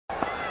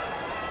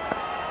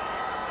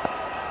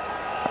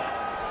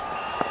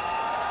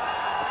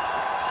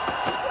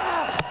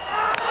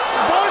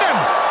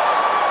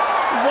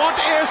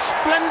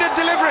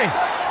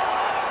delivery.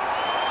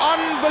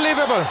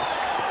 Unbelievable.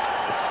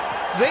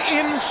 The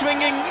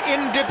in-swinging,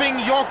 in-dipping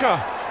Yorker.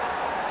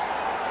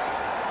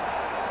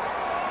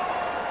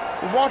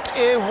 What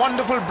a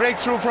wonderful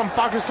breakthrough from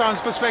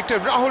Pakistan's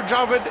perspective. Rahul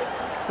Dravid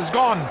is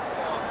gone.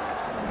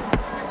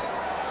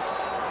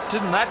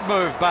 Didn't that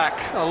move back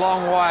a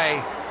long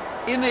way?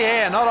 In the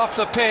air, not off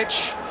the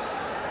pitch.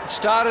 It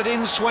started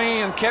in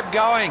swinging and kept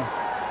going.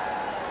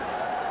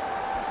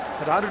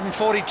 At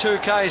 142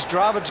 Ks,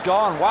 Dravid's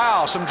gone.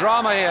 Wow, some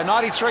drama here.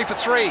 93 for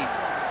 3.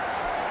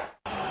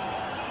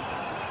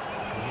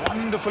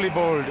 Wonderfully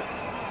bowled.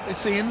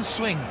 It's the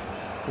in-swing.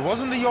 It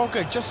wasn't the Yorker,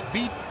 it just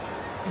beat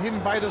him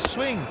by the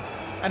swing.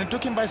 And it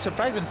took him by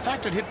surprise. In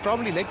fact, it hit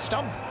probably leg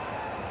stump.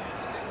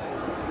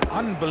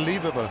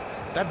 Unbelievable.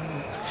 That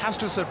has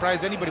to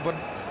surprise anybody, but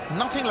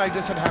nothing like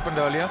this had happened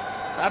earlier.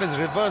 That is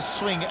reverse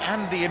swing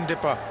and the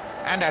in-dipper,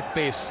 and at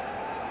pace.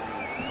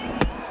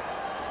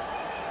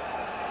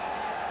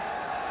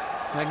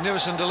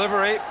 Magnificent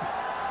delivery.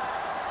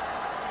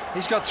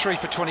 He's got 3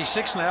 for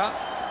 26 now.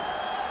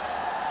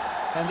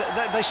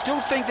 And they still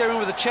think they're in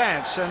with a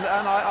chance, and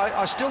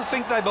I still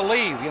think they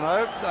believe, you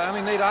know. They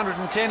only need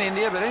 110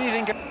 India, but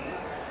anything can...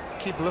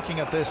 Keep looking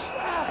at this.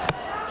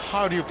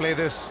 How do you play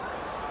this?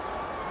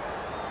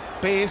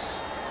 Pace.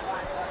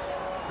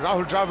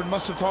 Rahul Dravid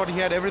must have thought he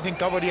had everything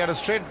covered. He had a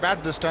straight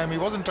bat this time. He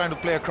wasn't trying to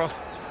play across.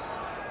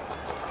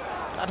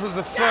 That was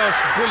the first.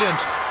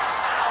 Brilliant.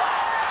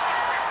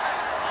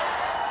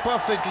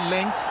 Perfect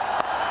length.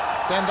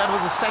 Then that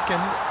was the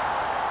second.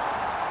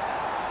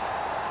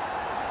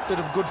 Bit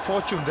of good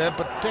fortune there,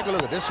 but take a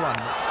look at this one.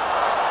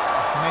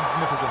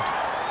 Magnificent.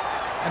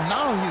 And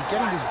now he's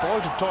getting this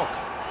ball to talk.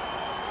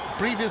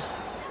 Previous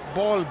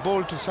ball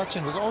bowled to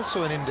Sachin was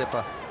also an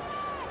in-dipper.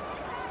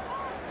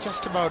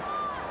 Just about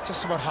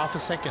half a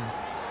second,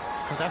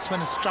 because that's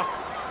when it struck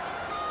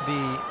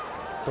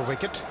the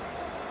wicket.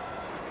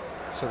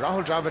 So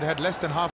Rahul Dravid had less than half